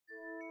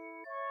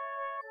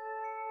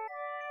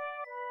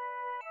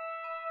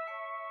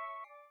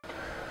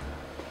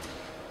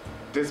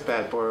This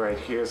bad boy right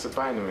here is a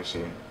binding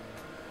machine.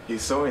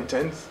 He's so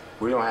intense,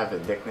 we don't have a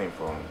nickname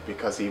for him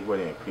because he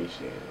wouldn't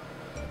appreciate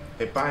it.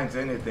 It binds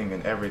anything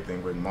and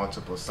everything with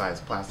multiple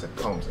sized plastic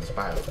combs and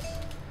spirals.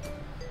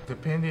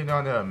 Depending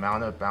on the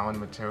amount of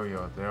bound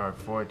material, there are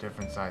 4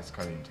 different size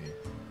cutting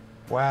teeth.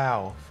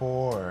 Wow,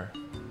 4.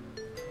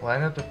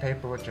 Line up the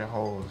paper with your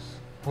holes.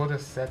 Pull the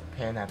set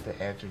pin at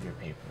the edge of your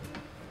paper.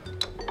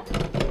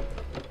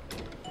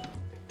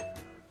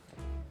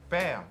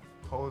 Bam!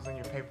 Holes in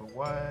your paper,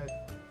 what?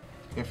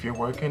 If you're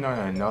working on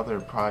another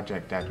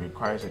project that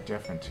requires a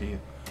different teeth,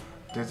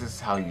 this is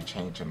how you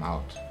change them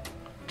out.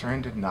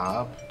 Turn the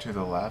knob to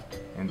the left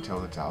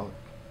until it's out.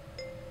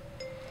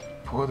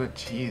 Pull the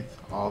teeth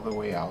all the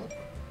way out.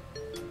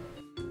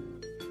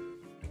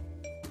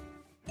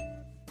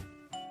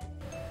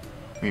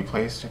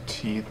 Replace the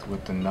teeth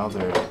with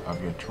another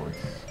of your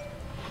choice.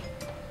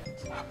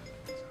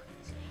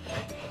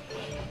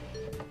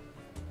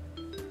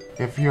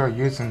 If you are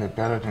using the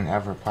Better Than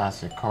Ever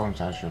plastic combs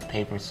as your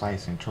paper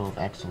slicing tool of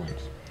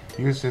excellence,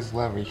 use this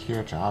lever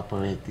here to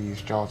operate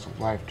these jaws of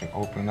life to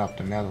open up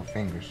the metal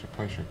fingers to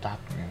place your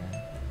document in.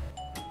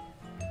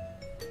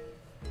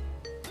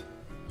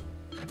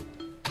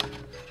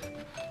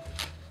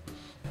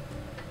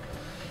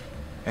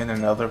 And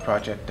another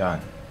project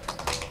done.